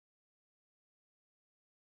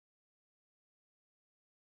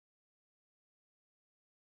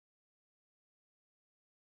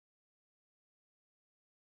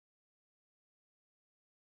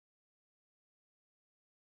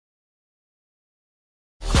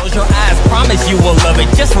Close your eyes, promise you will love it.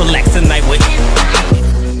 Just relax tonight with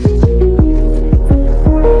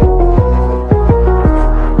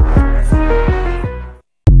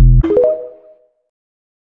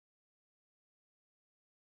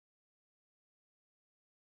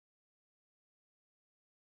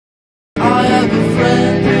I have a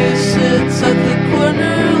friend who sits at the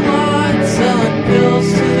corner lot selling pills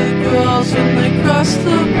to the girls when they cross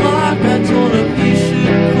the block. I told him he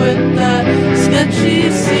should quit that sketchy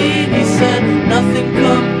scene. He said nothing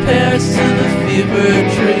compares to the fever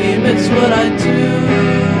dream. It's what I do.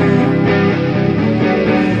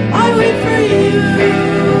 I wait for you.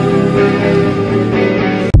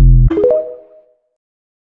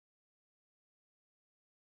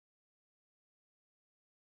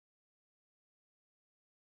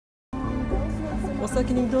お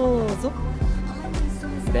先にどうぞ。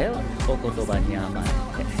ではお言葉に甘えて。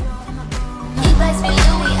He buys me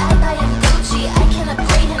Louis, I buy him Gucci. I can't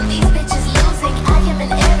upgrade him, these bitches losing. I am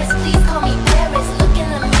an heiress, please call me Paris. Look in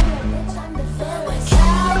the mirror, bitch, I'm the fairest.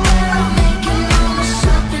 Cowgirl making all the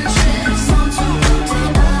shopping trips on to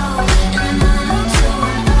Rodeo. And I'm to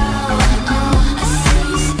I see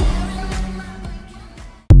you staring at my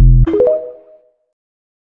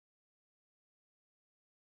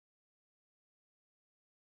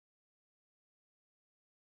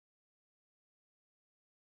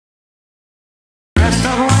Dressed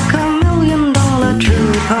up like $1 million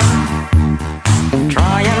trooper,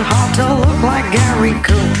 trying hard to look like Gary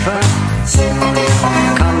Cooper.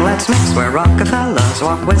 Come, let's mix where Rockefellers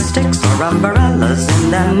walk with sticks or umbrellas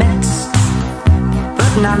in their midst,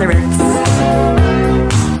 putting on the Ritz.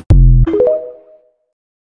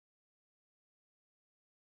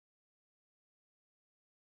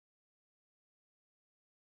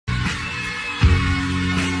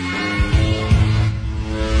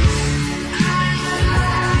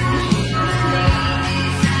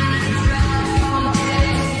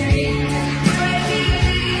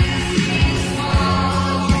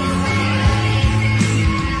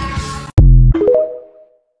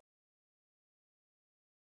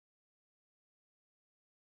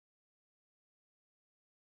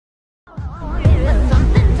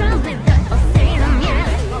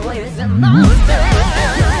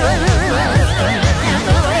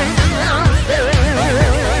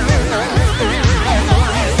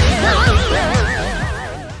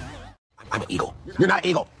 I'm an eagle. You're not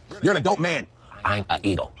eagle. You're an adult man. I'm an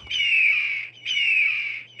eagle.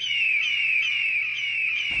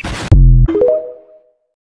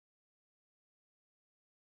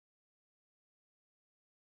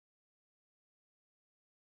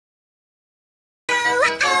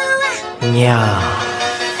 Yeah.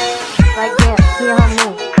 Like that, hear her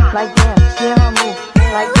move. Like that, hear her move.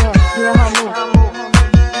 Like that, hear her move.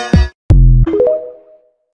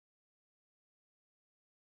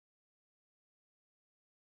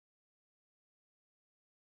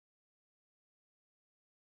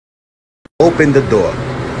 Open the door.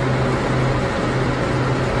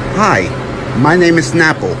 Hi, my name is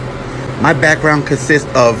Snapple. My background consists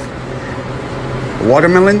of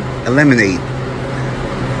watermelon and lemonade.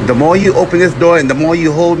 The more you open this door and the more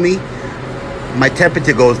you hold me, my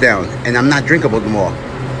temperature goes down and I'm not drinkable anymore.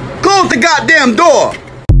 Close the goddamn door!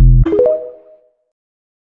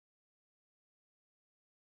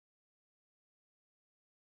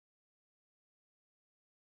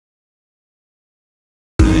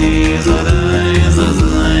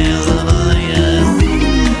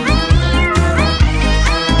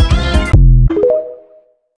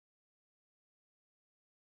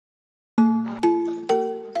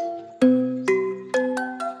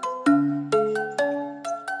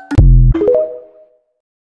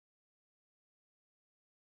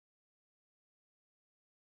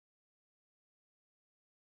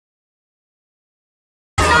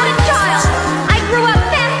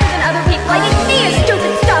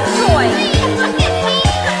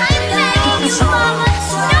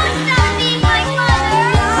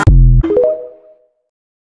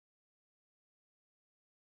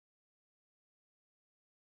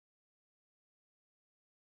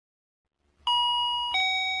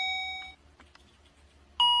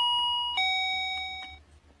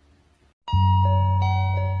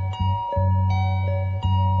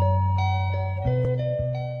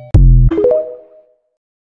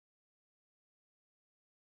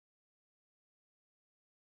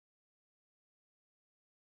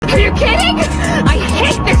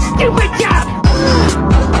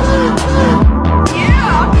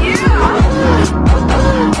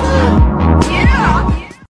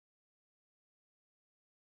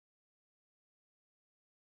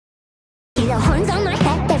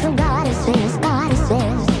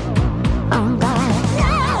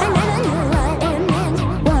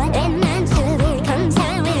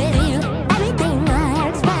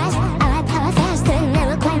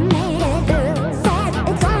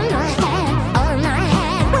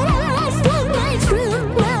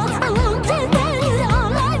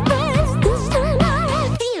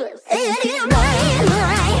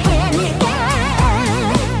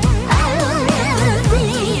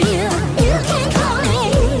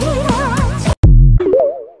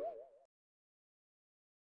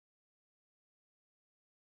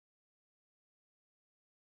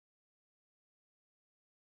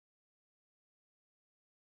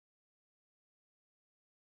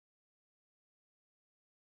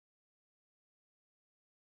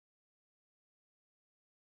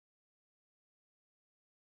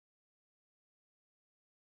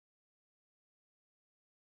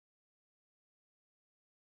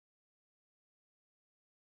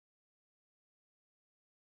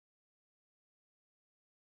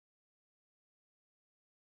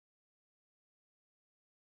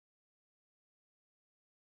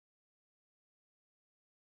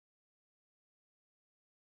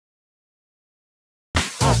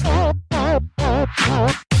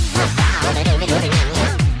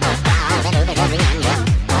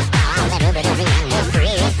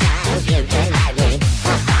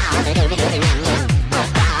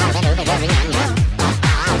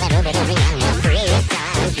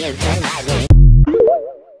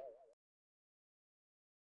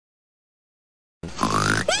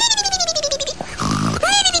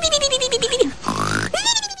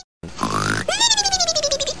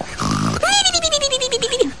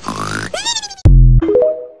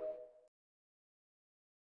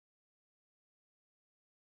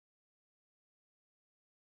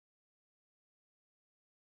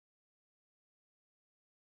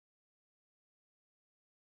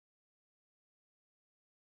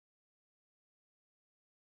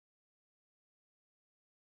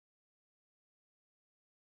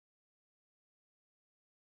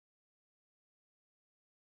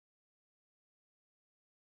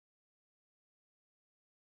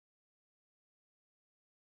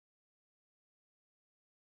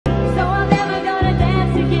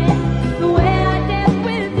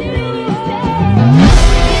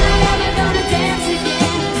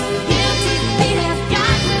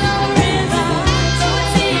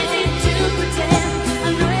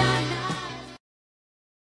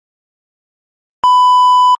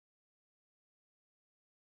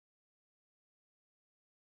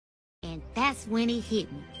 And that's when it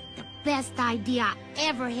hit me. The best idea I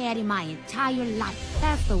ever had in my entire life.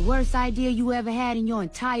 That's the worst idea you ever had in your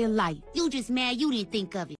entire life. You just mad you didn't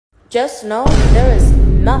think of it. Just know there is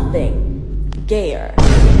nothing gayer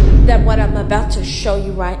than what I'm about to show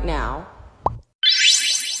you right now.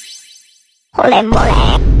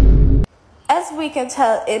 As we can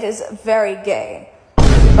tell, it is very gay.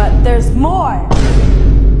 But there's more!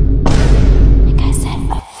 Like I said,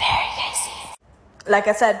 a very gay scene. Like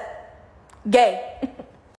I said, gay.